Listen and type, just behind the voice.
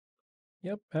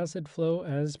Yep, acid flow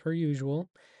as per usual.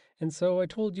 And so I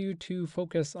told you to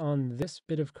focus on this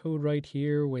bit of code right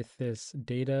here with this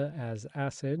data as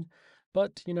acid.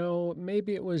 But,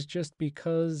 maybe it was just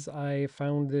because I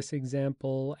found this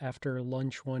example after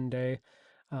lunch one day.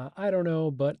 I don't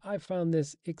know, but I found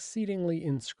this exceedingly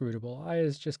inscrutable. I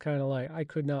was just kind of like, I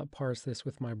could not parse this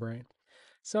with my brain.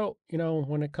 So,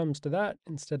 when it comes to that,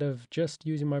 instead of just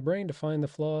using my brain to find the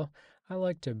flaw, I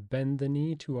like to bend the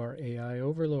knee to our AI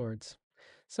overlords.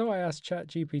 So I asked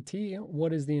ChatGPT,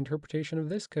 what is the interpretation of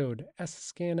this code?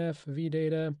 scanf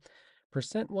vdata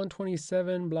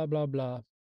 %127 blah blah blah.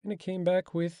 And it came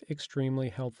back with extremely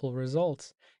helpful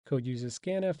results. Code uses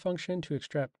scanf function to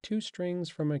extract two strings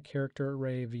from a character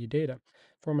array vdata.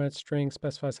 Format string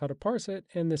specifies how to parse it,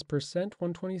 and this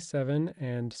 %127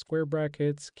 and square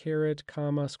brackets, caret,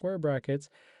 comma, square brackets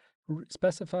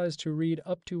specifies to read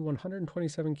up to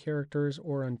 127 characters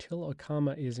or until a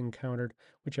comma is encountered,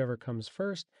 whichever comes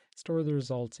first. Store the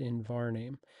results in var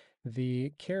name.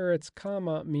 The carets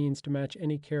comma means to match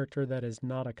any character that is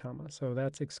not a comma, so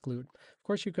that's exclude. Of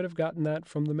course, you could have gotten that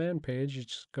from the man page. You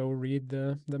just go read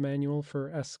the manual for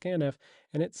scanf,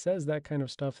 and it says that kind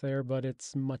of stuff there, but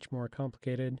it's much more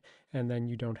complicated, and then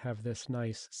you don't have this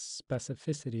nice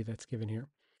specificity that's given here.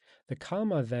 The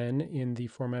comma then in the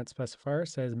format specifier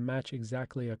says match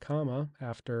exactly a comma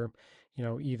after,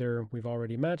 either we've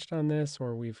already matched on this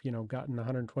or we've, gotten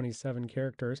 127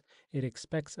 characters. It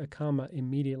expects a comma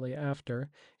immediately after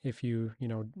if you,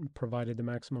 provided the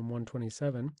maximum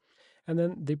 127. And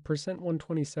then the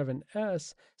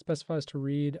 %127s specifies to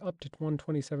read up to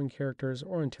 127 characters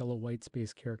or until a white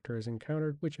space character is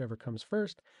encountered, whichever comes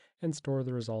first, and store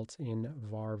the results in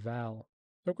var val.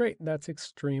 So great, that's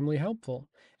extremely helpful.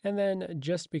 And then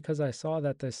just because I saw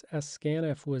that this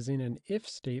scanf was in an if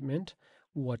statement,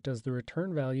 what does the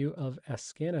return value of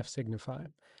scanf signify?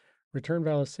 Return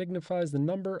value signifies the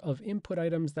number of input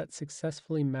items that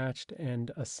successfully matched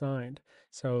and assigned.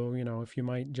 So, if you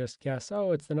might just guess,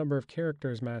 oh, it's the number of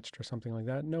characters matched or something like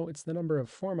that. No, it's the number of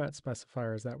format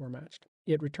specifiers that were matched.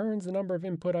 It returns the number of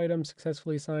input items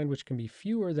successfully assigned, which can be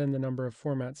fewer than the number of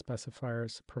format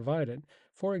specifiers provided.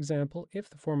 For example, if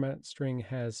the format string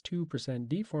has 2%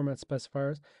 deformat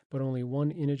specifiers, but only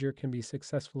one integer can be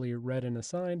successfully read and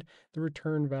assigned, the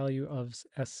return value of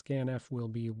scanf will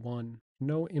be 1.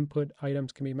 No input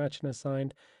items can be matched and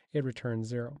assigned. It returns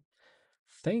 0.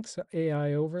 Thanks,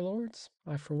 AI overlords.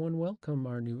 I, for one, welcome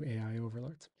our new AI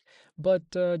overlords.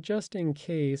 But just in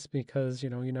case, because you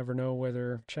never know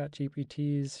whether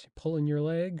ChatGPT's pulling your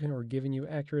leg or giving you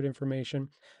accurate information,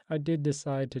 I did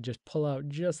decide to just pull out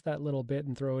just that little bit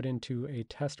and throw it into a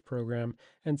test program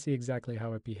and see exactly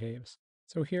how it behaves.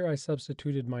 So here I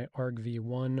substituted my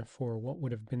argv1 for what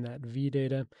would have been that v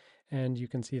data, and you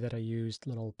can see that I used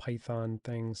little Python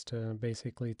things to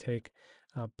basically take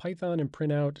Python and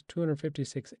print out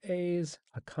 256 A's,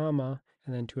 a comma,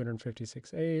 and then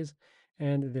 256 A's.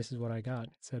 And this is what I got.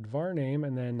 It said var name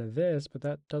and then this, but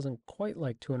that doesn't quite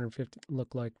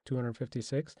look like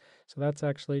 256. So that's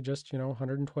actually just,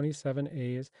 127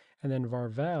 A's, and then var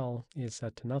val is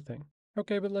set to nothing.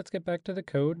 Okay, but let's get back to the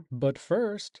code. But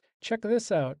first, check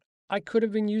this out. I could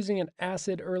have been using an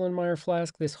acid Erlenmeyer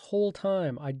flask this whole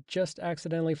time. I just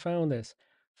accidentally found this.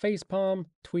 Facepalm,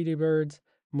 Tweety birds,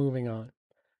 moving on.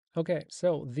 Okay,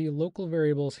 so the local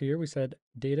variables here, we said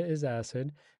data is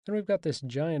acid. Then we've got this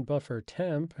giant buffer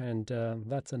temp, and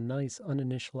that's a nice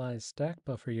uninitialized stack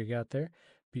buffer you got there.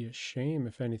 Be a shame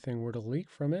if anything were to leak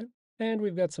from it. And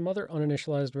we've got some other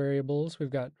uninitialized variables.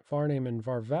 We've got varname and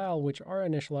varval, which are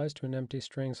initialized to an empty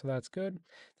string, so that's good.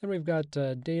 Then we've got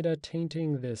data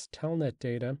tainting this telnet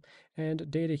data. And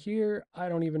data here, I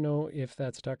don't even know if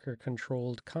that's Docker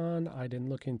controlled con. I didn't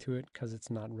look into it because it's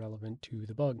not relevant to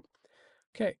the bug.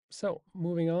 Okay, so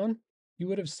moving on, you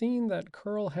would have seen that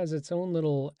curl has its own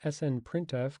little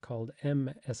snprintf called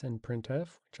msnprintf,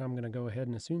 which I'm going to go ahead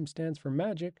and assume stands for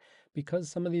magic because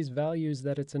some of these values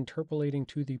that it's interpolating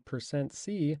to the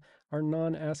 %c are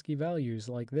non-ASCII values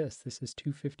like this. This is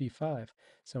 255.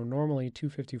 So normally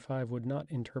 255 would not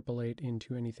interpolate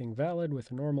into anything valid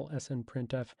with a normal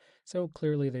snprintf. So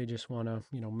clearly they just want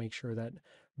to, make sure that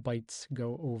bytes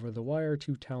go over the wire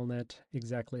to telnet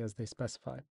exactly as they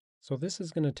specify. So this is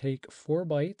going to take 4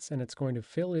 bytes and it's going to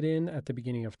fill it in at the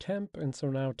beginning of temp. And so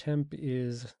now temp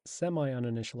is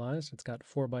semi-uninitialized. It's got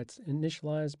 4 bytes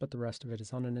initialized, but the rest of it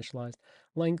is uninitialized.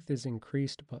 Length is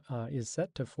increased, but is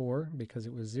set to 4 because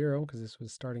it was 0 because this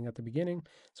was starting at the beginning.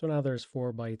 So now there's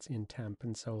 4 bytes in temp.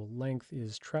 And so length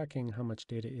is tracking how much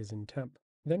data is in temp.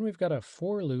 Then we've got a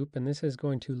for loop, and this is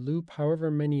going to loop however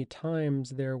many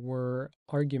times there were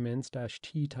arguments,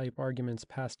 -t type arguments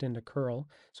passed into curl.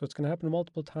 So it's going to happen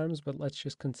multiple times, but let's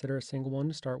just consider a single one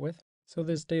to start with. So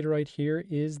this data right here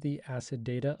is the ACID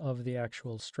data of the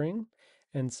actual string.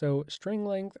 And so string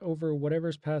length over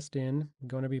whatever's passed in,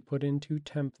 going to be put into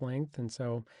temp length. And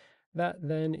so that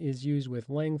then is used with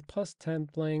length plus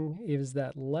temp length is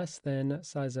that less than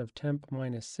size of temp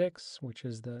minus 6, which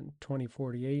is the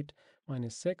 2048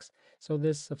 minus 6. So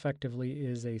this effectively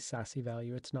is a SASE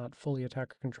value. It's not fully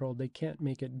attacker controlled. They can't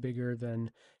make it bigger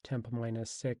than temp minus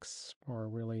 6 or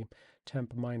really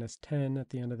temp minus 10 at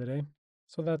the end of the day.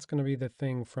 So that's going to be the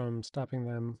thing from stopping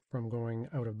them from going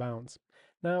out of bounds.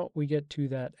 Now we get to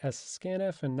that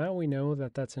scanf, and now we know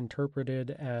that that's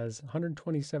interpreted as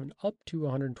 127 up to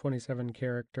 127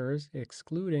 characters,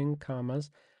 excluding commas,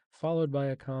 followed by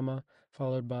a comma,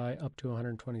 followed by up to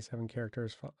 127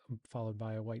 characters, followed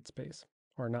by a white space.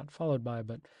 Or not followed by,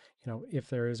 but if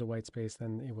there is a white space,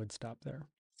 then it would stop there.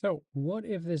 So what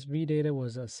if this vdata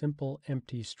was a simple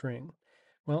empty string?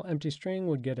 Well, empty string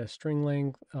would get a string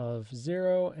length of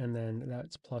 0, and then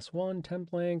that's +1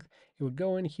 temp length. It would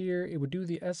go in here, it would do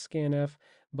the scanf,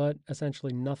 but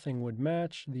essentially nothing would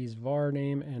match. These var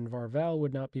name and var val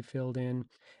would not be filled in,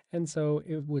 and so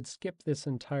it would skip this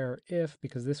entire if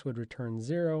because this would return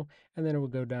 0, and then it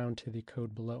would go down to the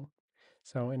code below.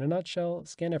 So in a nutshell,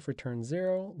 scanf returns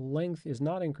 0, length is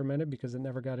not incremented because it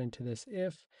never got into this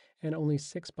if, and only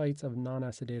 6 bytes of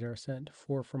non-ACID data are sent,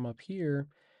 4 from up here,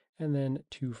 and then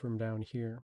 2 from down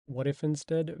here. What if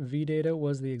instead vdata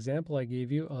was the example I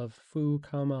gave you of foo,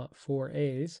 comma,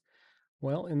 4a's?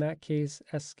 Well, in that case,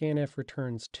 scanf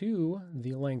returns 2.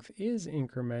 The length is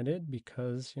incremented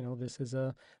because, this is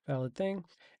a valid thing,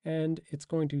 and it's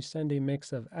going to send a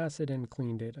mix of ACID and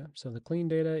clean data. So the clean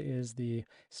data is the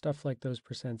stuff like those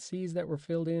 %C's that were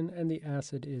filled in, and the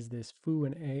ACID is this foo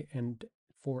and a and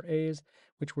 4a's,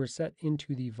 which were set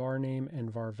into the var name and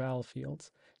var val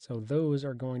fields. So those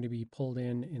are going to be pulled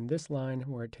in this line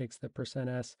where it takes the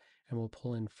 %S and we'll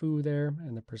pull in foo there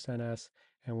and the %S,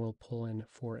 and we'll pull in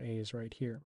 4a's right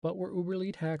here. But we're uber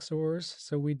lead hacksaws,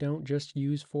 so we don't just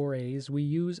use 4a's, we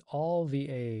use all the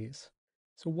a's.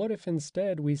 So what if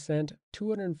instead we sent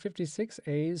 256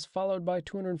 a's followed by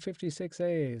 256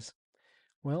 a's?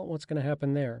 Well, what's going to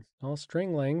happen there? Well,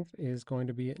 string length is going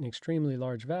to be an extremely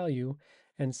large value,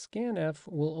 and scanf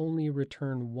will only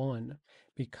return 1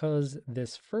 because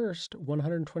this first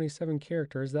 127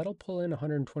 characters, that'll pull in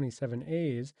 127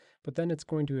 A's, but then it's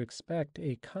going to expect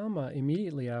a comma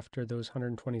immediately after those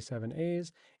 127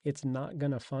 A's. It's not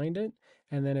going to find it,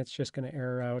 and then it's just going to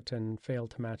error out and fail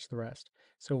to match the rest.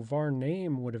 So var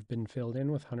name would have been filled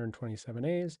in with 127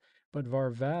 A's, but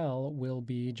var val will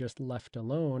be just left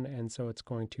alone, and so it's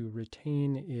going to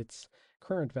retain its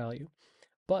current value.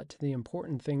 But the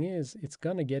important thing is it's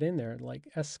going to get in there. Like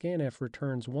scanf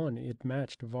returns 1, it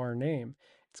matched var name.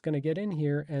 It's going to get in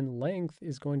here, and length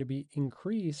is going to be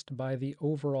increased by the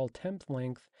overall temp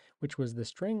length, which was the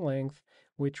string length,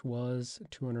 which was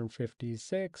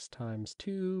 256 times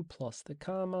 2 plus the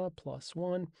comma plus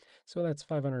 1. So that's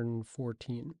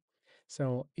 514.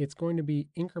 So it's going to be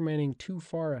incrementing too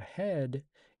far ahead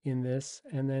in this,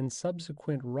 and then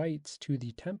subsequent writes to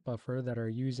the temp buffer that are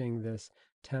using this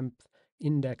temp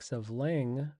index of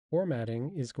lang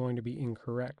formatting is going to be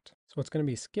incorrect. So it's going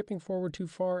to be skipping forward too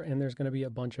far, and there's going to be a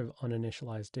bunch of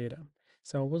uninitialized data.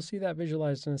 So we'll see that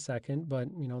visualized in a second, but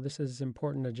this is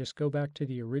important to just go back to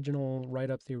the original,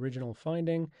 write up the original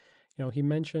finding. He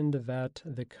mentioned that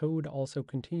the code also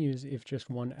continues if just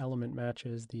one element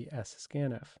matches the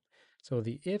scanf. So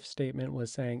the if statement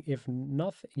was saying if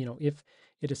nothing, if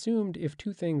it assumed if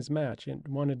two things match, it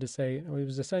wanted to say, it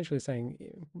was essentially saying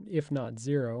if not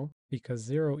 0, because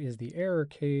 0 is the error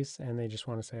case, and they just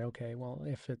want to say, okay, well,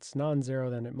 if it's non-zero,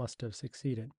 then it must have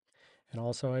succeeded. And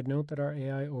also I'd note that our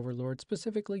AI overlord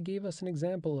specifically gave us an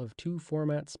example of 2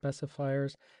 format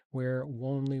specifiers where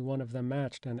only one of them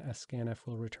matched, and scanf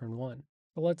will return 1.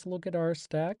 But let's look at our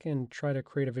stack and try to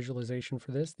create a visualization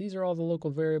for this. These are all the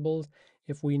local variables.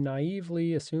 If we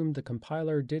naively assumed the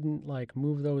compiler didn't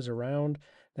move those around,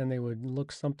 then they would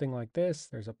look something like this.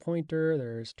 There's a pointer,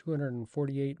 there's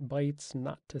 248 bytes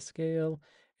not to scale,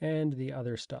 and the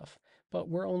other stuff. But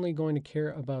we're only going to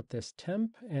care about this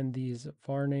temp and these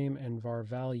var name and var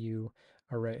value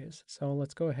arrays. So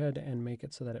let's go ahead and make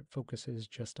it so that it focuses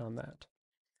just on that.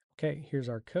 Okay, here's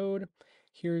our code.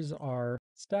 Here's our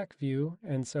stack view.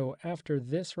 And so after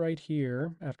this right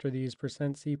here, after these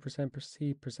 %C,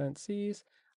 %C, %Cs,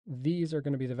 these are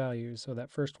going to be the values. So that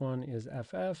first one is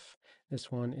FF,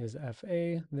 this one is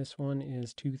FA, this one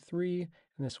is 2, 3,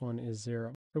 and this one is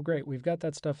 0. So great, we've got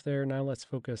that stuff there. Now let's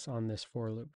focus on this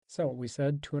for loop. So we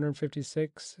said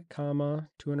 256 comma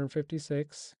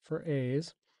 256 for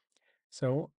A's.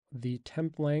 So the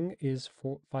temp length is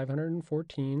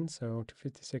 514. So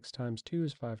 256 times 2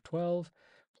 is 512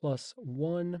 plus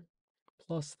 1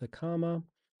 plus the comma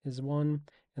is 1.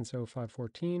 And so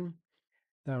 514.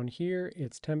 Down here,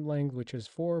 it's temp length, which is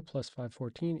 4 plus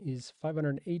 514 is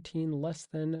 518 less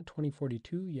than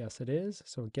 2042. Yes, it is.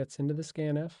 So it gets into the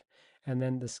scanf. And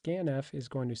then the scanf is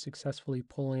going to successfully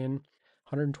pull in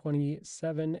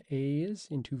 127 A's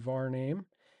into var name.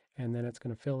 And then it's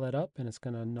going to fill that up and it's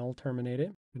going to null terminate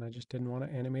it. And I just didn't want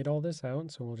to animate all this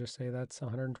out. So we'll just say that's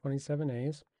 127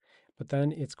 A's. But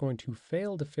then it's going to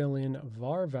fail to fill in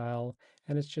var val,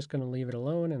 and it's just going to leave it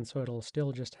alone, and so it'll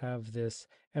still just have this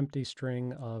empty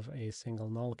string of a single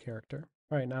null character.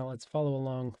 All right, now let's follow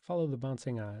along, follow the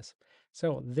bouncing eyes.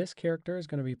 So this character is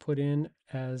going to be put in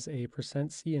as a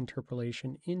 %c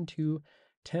interpolation into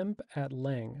temp at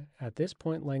length. At this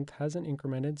point, length hasn't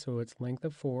incremented, so it's length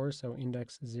of 4, so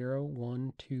index 0,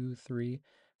 1, 2, 3,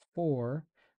 4.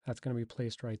 That's going to be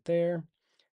placed right there.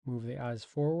 Move the eyes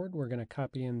forward. We're going to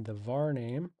copy in the var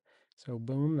name. So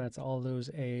boom, that's all those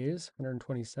A's,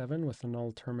 127 with the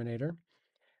null terminator.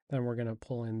 Then we're going to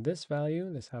pull in this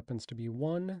value. This happens to be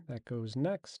 1. That goes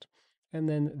next. And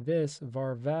then this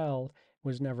var val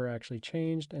was never actually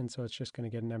changed, and so it's just going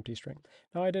to get an empty string.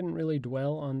 Now, I didn't really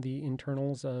dwell on the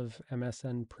internals of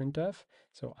MSN printf,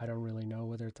 so I don't really know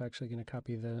whether it's actually going to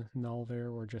copy the null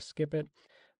there or just skip it.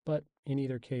 But in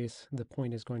either case, the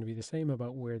point is going to be the same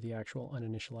about where the actual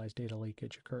uninitialized data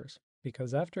leakage occurs.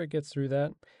 Because after it gets through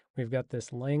that, we've got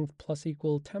this length plus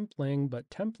equal temp length, but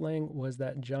temp length was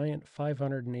that giant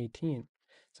 518.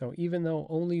 So even though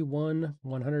only one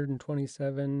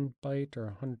 127 byte or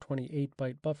 128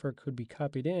 byte buffer could be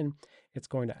copied in, it's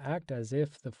going to act as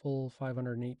if the full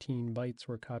 518 bytes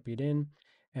were copied in,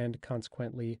 and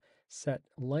consequently set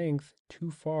length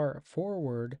too far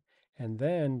forward. And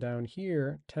then down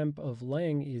here, temp of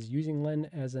len is using len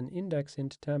as an index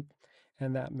into temp,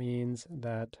 and that means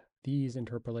that these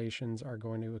interpolations are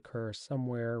going to occur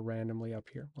somewhere randomly up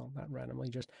here. Well, not randomly,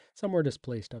 just somewhere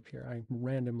displaced up here. I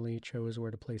randomly chose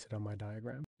where to place it on my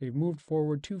diagram. We've moved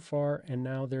forward too far, and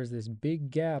now there's this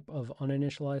big gap of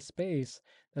uninitialized space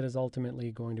that is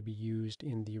ultimately going to be used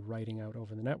in the writing out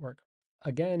over the network.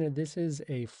 Again, this is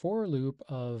a for loop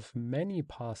of many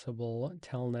possible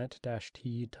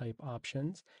telnet-t type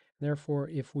options. Therefore,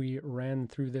 if we ran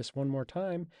through this one more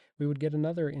time, we would get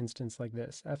another instance like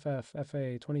this, FF,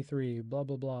 FA, 23, blah,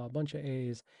 blah, blah, a bunch of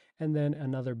A's, and then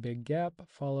another big gap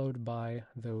followed by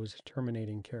those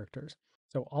terminating characters.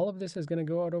 So all of this is going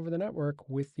to go out over the network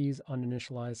with these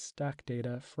uninitialized stack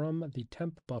data from the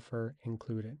temp buffer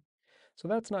included. So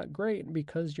that's not great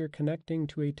because you're connecting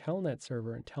to a telnet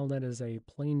server, and telnet is a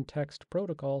plain text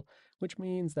protocol, which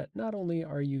means that not only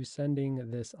are you sending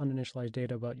this uninitialized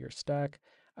data about your stack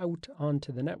out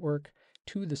onto the network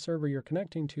to the server you're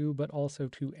connecting to, but also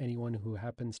to anyone who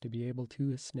happens to be able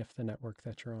to sniff the network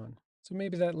that you're on. So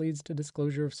maybe that leads to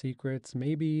disclosure of secrets.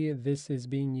 Maybe this is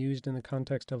being used in the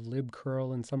context of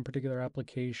libcurl in some particular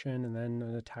application, and then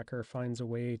an attacker finds a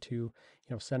way to,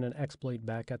 send an exploit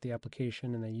back at the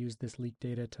application, and they use this leaked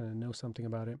data to know something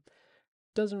about it.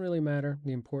 Doesn't really matter.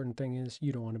 The important thing is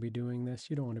you don't want to be doing this.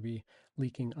 You don't want to be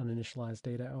leaking uninitialized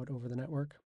data out over the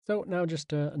network. So now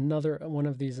just another one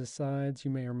of these asides.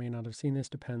 You may or may not have seen this,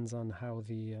 depends on how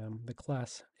the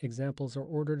class examples are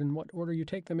ordered and what order you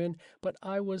take them in. But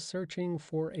I was searching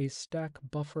for a stack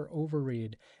buffer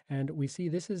overread, and we see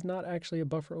this is not actually a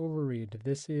buffer overread.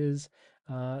 This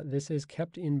is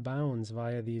kept in bounds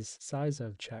via these size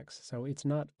of checks. So it's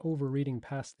not overreading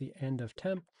past the end of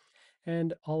temp.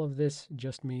 And all of this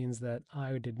just means that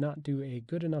I did not do a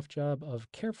good enough job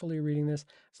of carefully reading this.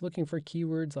 I was looking for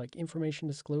keywords like information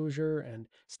disclosure and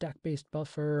stack-based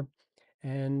buffer,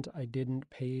 and I didn't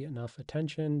pay enough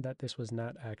attention that this was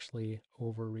not actually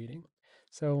overreading.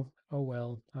 So, oh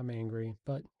well, I'm angry,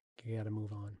 but you gotta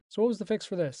move on. So what was the fix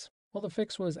for this? Well, the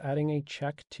fix was adding a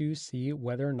check to see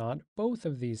whether or not both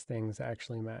of these things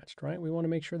actually matched, right? We want to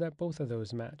make sure that both of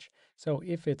those match. So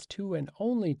if it's 2 and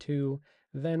only 2,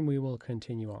 then we will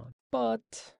continue on.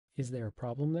 But is there a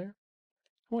problem there?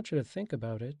 I want you to think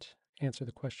about it, answer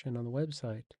the question on the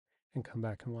website, and come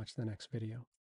back and watch the next video.